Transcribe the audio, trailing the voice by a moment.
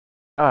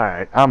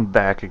Alright, I'm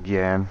back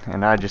again,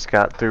 and I just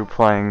got through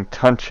playing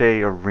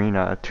Tunche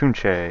Arena,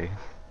 Tunche,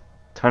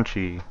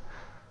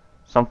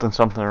 something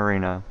something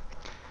Arena.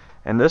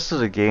 And this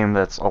is a game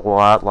that's a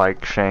lot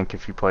like Shank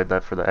if you played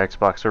that for the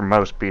Xbox, or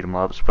most beat 'em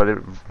ups, but it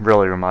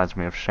really reminds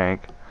me of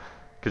Shank,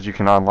 because you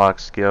can unlock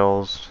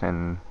skills,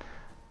 and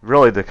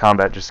really the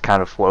combat just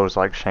kind of flows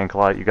like Shank a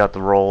lot. You got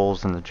the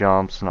rolls and the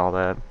jumps and all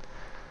that.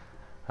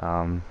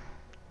 Um,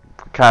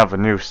 Kind of a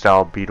new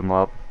style beat 'em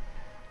up.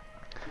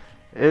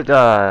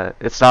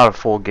 It's not a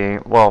full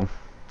game. Well,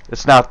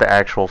 it's not the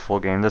actual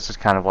full game. This is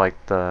kind of like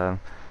the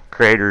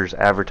creators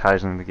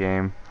advertising the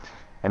game.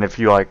 And if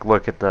you like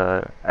look at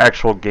the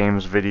actual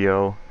game's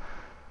video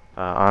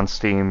on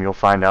Steam, you'll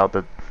find out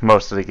that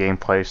most of the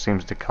gameplay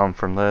seems to come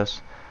from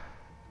this.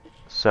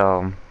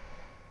 So,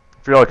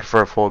 if you're looking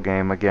for a full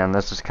game, again,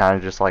 this is kind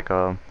of just like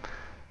a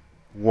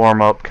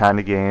warm-up kind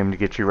of game to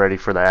get you ready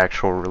for the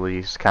actual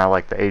release, kind of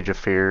like the Age of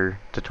Fear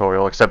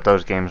tutorial, except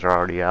those games are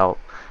already out.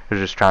 They're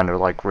just trying to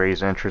like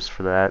raise interest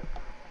for that.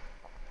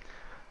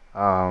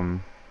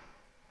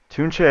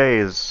 Tunche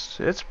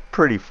it's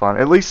pretty fun.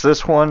 At least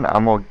this one,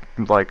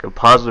 like a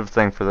positive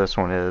thing for this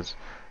one is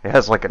it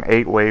has like an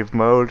 8-wave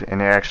mode,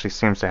 and it actually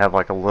seems to have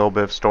like a little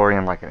bit of story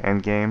and like an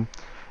end game.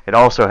 It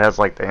also has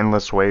like the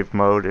endless wave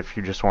mode if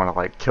you just want to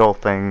like kill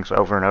things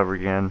over and over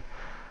again.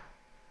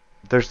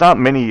 There's not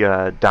many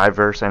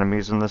diverse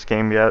enemies in this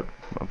game yet,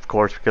 of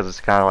course, because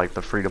it's kind of like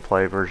the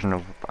free-to-play version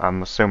of,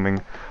 I'm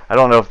assuming. I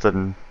don't know if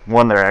the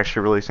one they're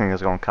actually releasing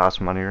is going to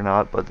cost money or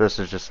not, but this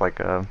is just like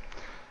a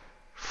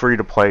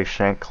free-to-play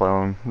Shank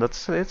clone.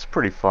 It's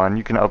pretty fun.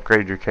 You can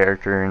upgrade your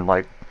character and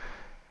like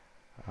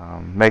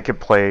make it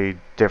play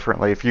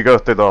differently. If you go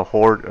through the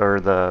horde or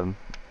the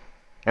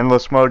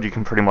endless mode, you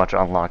can pretty much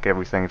unlock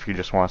everything if you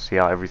just want to see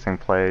how everything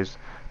plays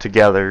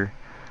together,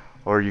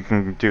 or you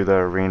can do the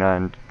arena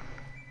and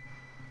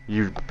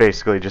you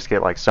basically just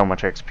get like so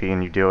much XP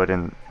and you do it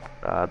and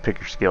pick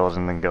your skills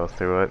and then go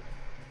through it.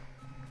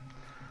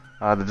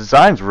 The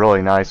design's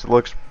really nice. It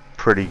looks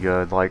pretty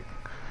good. Like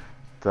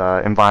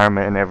the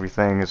environment and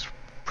everything is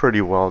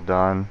pretty well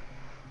done.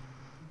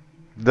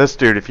 This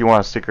dude, if you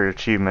want a secret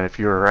achievement, if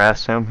you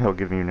harass him, he'll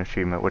give you an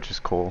achievement, which is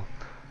cool.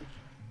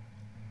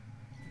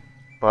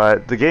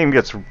 But the game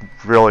gets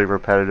really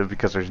repetitive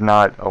because there's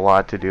not a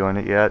lot to do in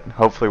it yet.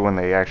 Hopefully when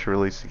they actually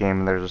release the game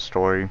and there's a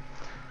story,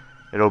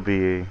 it'll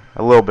be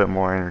a little bit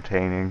more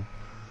entertaining.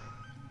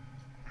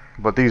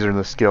 But these are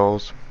the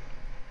skills.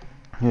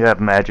 You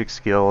have magic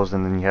skills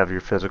and then you have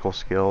your physical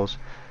skills.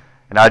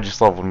 And I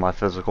just leveled my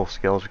physical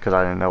skills because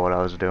I didn't know what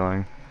I was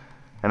doing.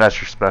 And that's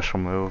your special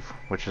move,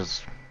 which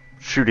is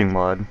shooting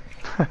mud.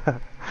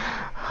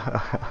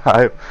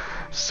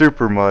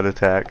 Super mud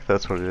attack,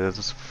 that's what it is.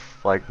 It's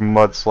like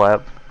mud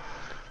slap.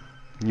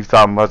 You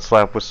thought mud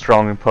slap was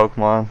strong in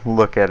Pokemon?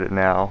 Look at it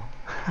now.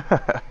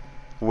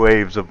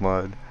 Waves of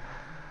mud.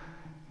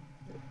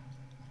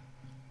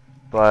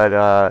 But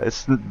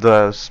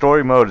the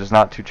story mode is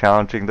not too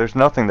challenging. There's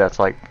nothing that's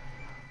like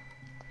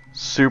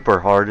super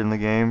hard in the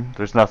game.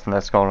 There's nothing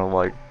that's going to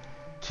like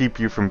keep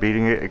you from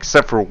beating it,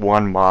 except for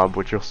one mob,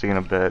 which you'll see in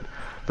a bit.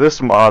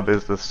 This mob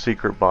is the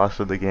secret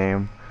boss of the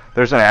game.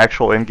 There's an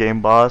actual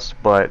in-game boss,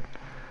 but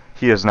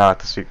he is not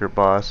the secret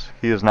boss.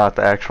 He is not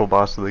the actual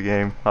boss of the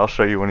game. I'll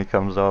show you when he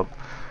comes up.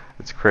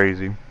 It's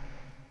crazy.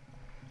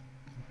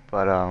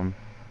 But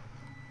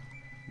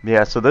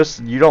yeah, so this,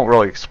 you don't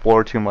really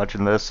explore too much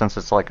in this since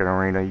it's like an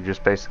arena. You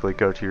just basically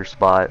go to your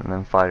spot and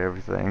then fight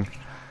everything.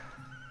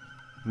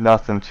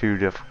 Nothing too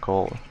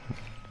difficult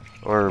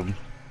or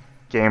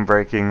game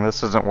breaking.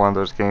 This isn't one of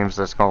those games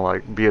that's gonna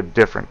like be a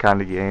different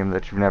kind of game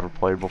that you've never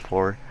played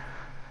before.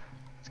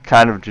 It's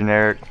kind of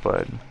generic,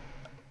 but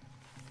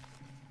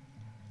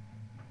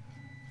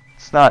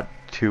it's not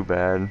too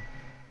bad.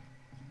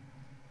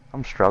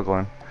 I'm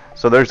struggling.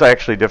 So there's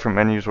actually different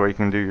menus where you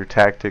can do your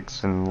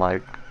tactics and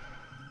like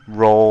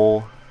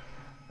roll,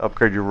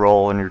 upgrade your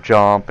roll and your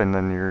jump and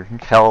then your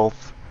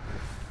health.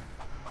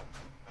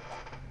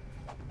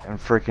 And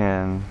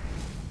freaking,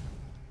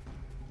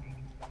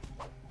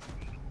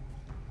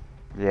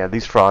 yeah,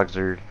 these frogs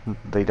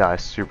they die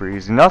super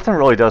easy. Nothing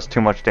really does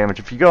too much damage.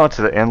 If you go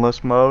into the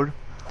endless mode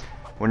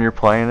when you're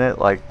playing it,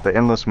 like the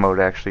endless mode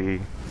actually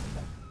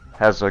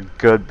has a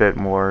good bit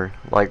more,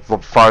 like the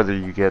farther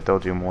you get they'll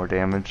do more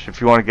damage.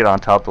 If you want to get on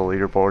top of the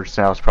leaderboards,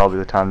 now's probably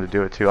the time to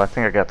do it too. I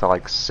think I got to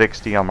like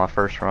 60 on my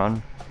first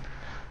run.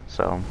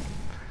 So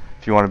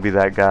if you want to be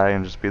that guy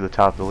and just be the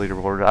top of the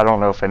leaderboard, I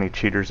don't know if any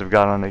cheaters have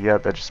got on it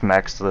yet that just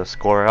maxed the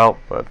score out,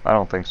 but I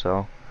don't think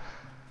so.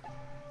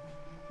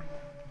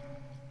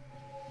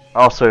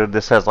 Also,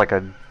 this has like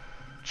a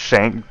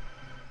Shank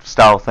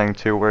style thing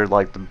too, where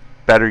like the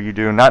better you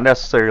do, not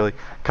necessarily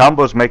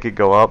combos make it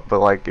go up, but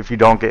like if you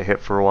don't get hit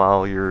for a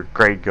while, your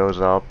grade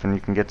goes up and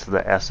you can get to the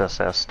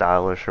SSS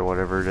stylish or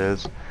whatever it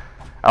is.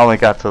 I only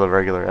got to the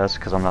regular S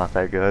because I'm not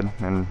that good,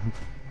 and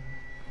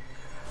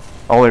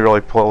only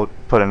really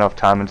put enough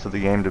time into the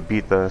game to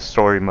beat the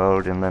story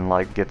mode and then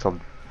like get to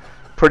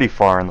pretty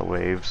far in the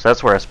waves.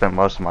 That's where I spent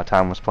most of my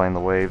time, was playing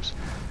the waves,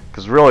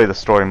 because really the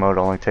story mode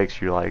only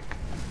takes you like,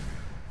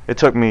 it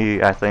took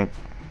me I think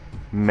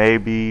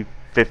maybe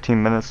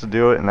 15 minutes to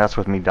do it, and that's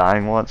with me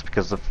dying once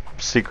because the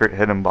secret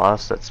hidden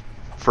boss that's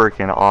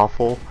freaking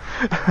awful.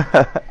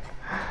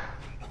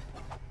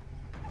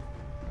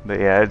 But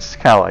yeah, it's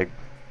kind of like,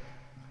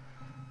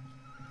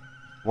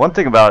 one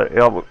thing about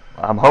it,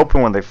 I'm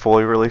hoping when they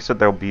fully release it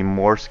there'll be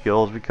more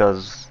skills,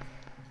 because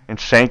in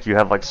Shank you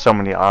have like so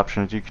many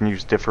options. You can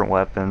use different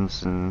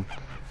weapons, and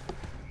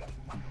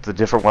the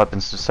different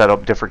weapons to set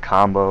up different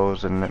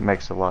combos, and it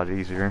makes it a lot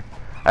easier.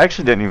 I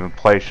actually didn't even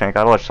play Shank.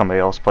 I watched somebody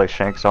else play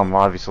Shank, so I'm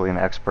obviously an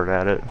expert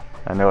at it.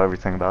 I know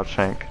everything about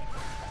Shank.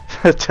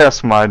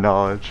 Test my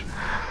knowledge.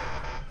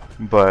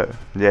 But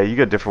yeah, you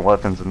get different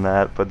weapons in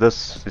that, but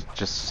this, it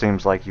just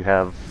seems like you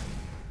have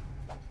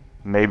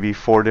maybe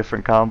 4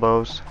 different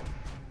combos,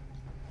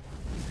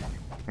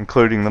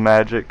 including the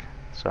magic.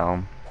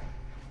 So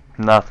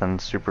nothing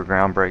super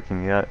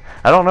groundbreaking yet.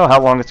 I don't know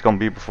how long it's going to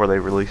be before they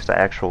release the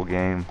actual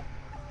game.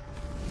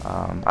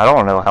 I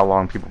don't know how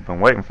long people have been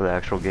waiting for the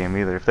actual game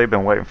either. If they've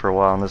been waiting for a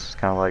while and this is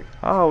kind of like,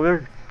 oh,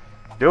 they're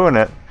doing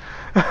it,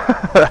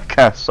 that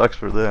kind of sucks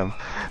for them.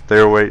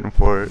 They're waiting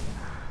for it.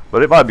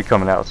 But it might be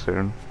coming out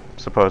soon.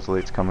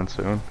 Supposedly it's coming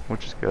soon,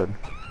 which is good.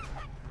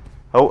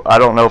 Oh, I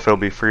don't know if it'll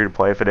be free to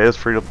play. If it is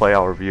free to play,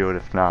 I'll review it.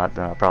 If not,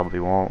 then I probably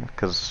won't,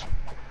 because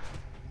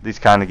these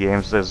kind of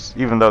games,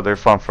 even though they're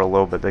fun for a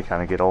little bit, they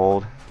kind of get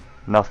old.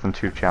 Nothing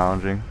too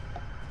challenging.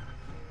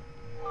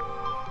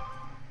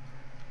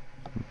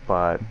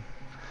 But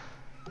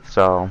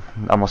so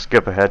I'm gonna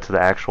skip ahead to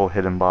the actual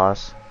hidden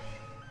boss.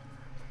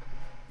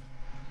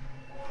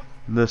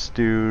 This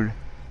dude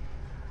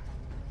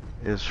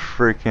is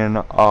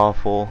freaking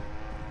awful.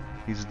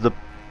 He's the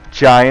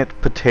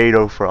giant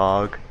potato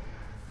frog.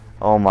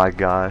 Oh my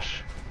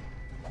gosh.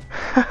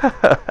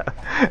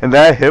 And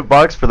that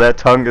hitbox for that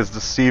tongue is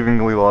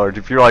deceivingly large.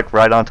 If you're like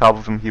right on top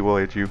of him, he will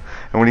hit you.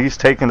 And when he's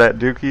taking that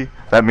dookie,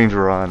 that means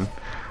run.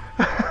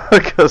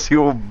 Because he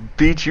will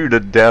beat you to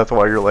death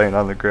while you're laying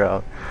on the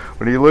ground.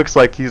 When he looks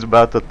like he's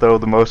about to throw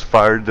the most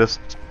fire disc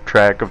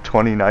track of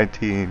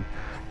 2019,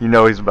 you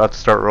know he's about to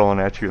start rolling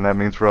at you, and that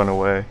means run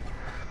away.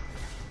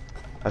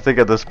 I think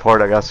at this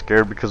part I got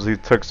scared because he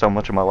took so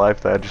much of my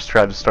life that I just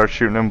tried to start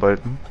shooting him,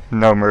 but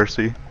no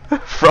mercy.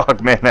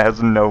 Frogman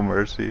has no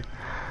mercy.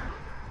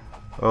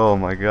 Oh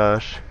my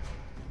gosh.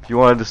 If you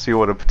wanted to see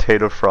what a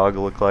potato frog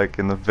looked like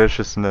in the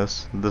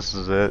viciousness, this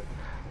is it.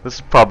 This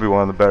is probably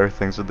one of the better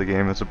things of the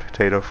game, is a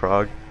potato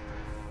frog.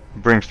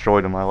 It brings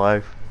joy to my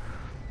life.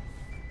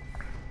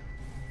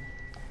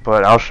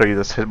 But I'll show you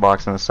this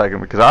hitbox in a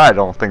second, because I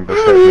don't think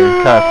this hit me.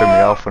 It kind of threw me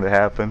off when it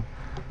happened.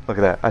 Look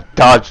at that. I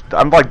dodged.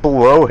 I'm like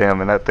below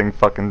him, and that thing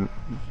fucking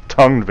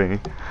tongued me.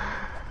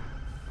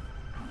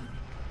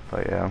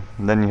 But yeah.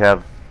 And then you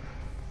have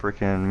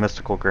freaking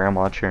mystical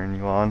grandma cheering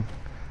you on.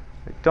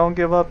 Like, don't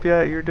give up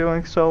yet. You're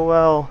doing so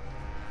well.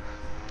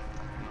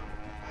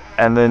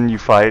 And then you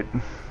fight.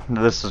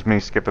 This is me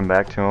skipping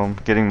back to him,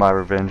 getting my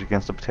revenge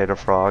against the potato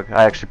frog.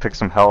 I actually picked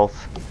some health,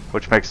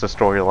 which makes the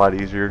story a lot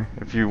easier.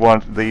 If you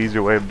want the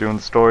easier way of doing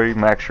the story,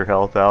 max your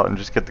health out and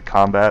just get the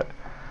combat,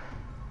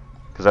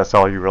 because that's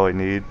all you really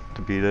need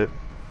to beat it.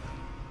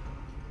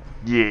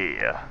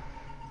 Yeah.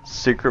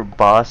 Secret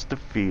boss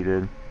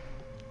defeated.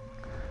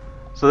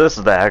 So this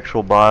is the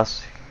actual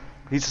boss.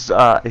 He's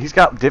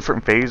got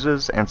different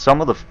phases, and some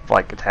of the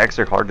like attacks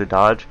are hard to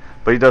dodge,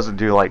 but he doesn't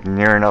do like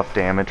near enough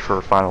damage for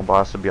a final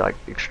boss to be like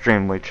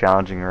extremely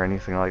challenging or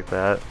anything like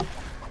that.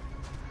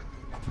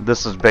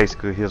 This is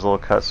basically his little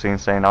cutscene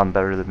saying, I'm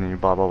better than you,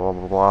 blah blah blah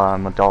blah blah,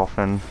 I'm a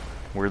dolphin,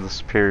 we're the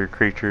superior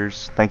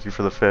creatures, thank you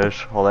for the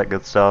fish, all that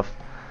good stuff.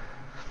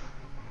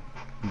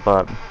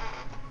 But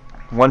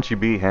once you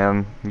beat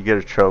him, you get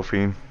a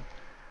trophy,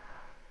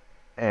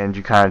 and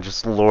you kind of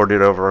just lord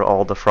it over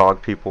all the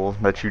frog people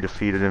that you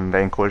defeated and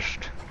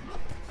vanquished,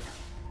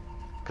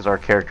 because our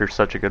character's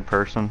such a good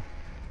person.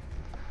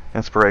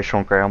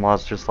 Inspirational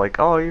grandma's just like,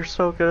 oh, you're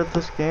so good at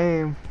this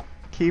game,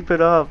 keep it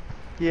up,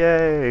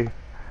 yay.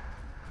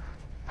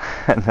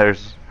 And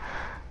there's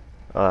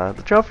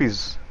the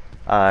trophy's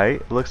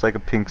it looks like a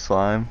pink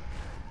slime,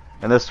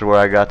 and this is where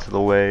I got to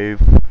the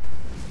wave.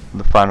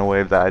 The final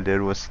wave that I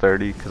did was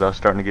 30, because I was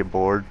starting to get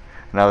bored,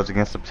 and I was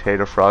against the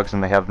potato frogs,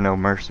 and they have no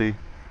mercy.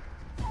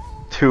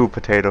 2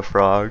 potato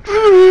frogs.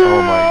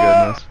 Oh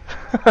my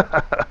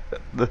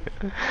goodness.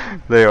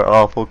 They are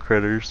awful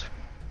critters.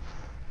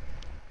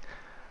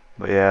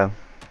 But yeah.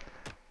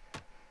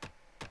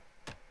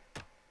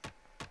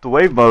 The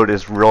wave mode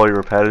is really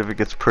repetitive. It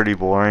gets pretty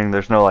boring.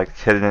 There's no like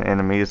hidden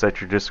enemies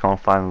that you're just gonna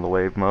find in the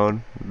wave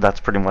mode. That's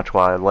pretty much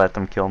why I let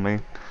them kill me.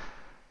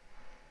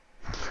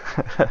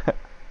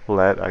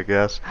 I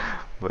guess.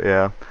 But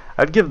yeah.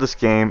 I'd give this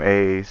game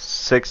a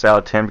 6 out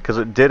of 10 because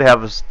it did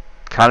have a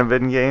kind of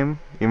in-game,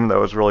 even though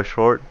it was really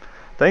short.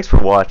 Thanks for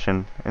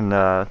watching, and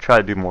try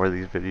to do more of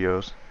these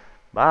videos.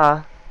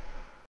 Bye!